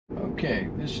Okay,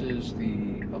 this is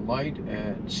the light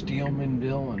at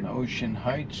Steelmanville and Ocean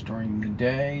Heights during the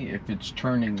day. If it's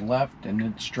turning left and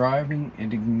it's driving,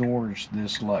 it ignores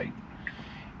this light.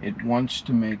 It wants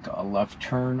to make a left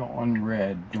turn on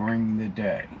red during the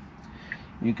day.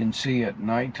 You can see at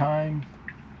nighttime,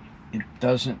 it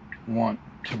doesn't want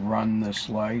to run this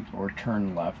light or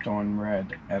turn left on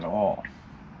red at all.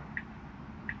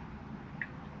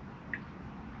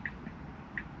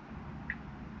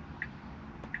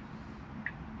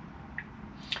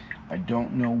 I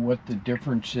don't know what the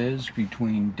difference is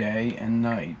between day and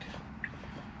night,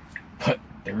 but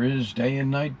there is day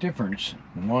and night difference.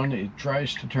 One, it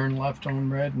tries to turn left on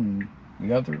red, and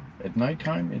the other, at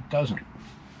nighttime, it doesn't.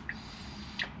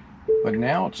 But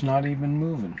now it's not even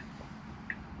moving.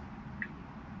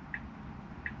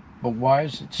 But why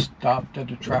is it stopped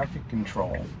at a traffic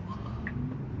control?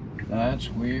 That's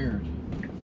weird.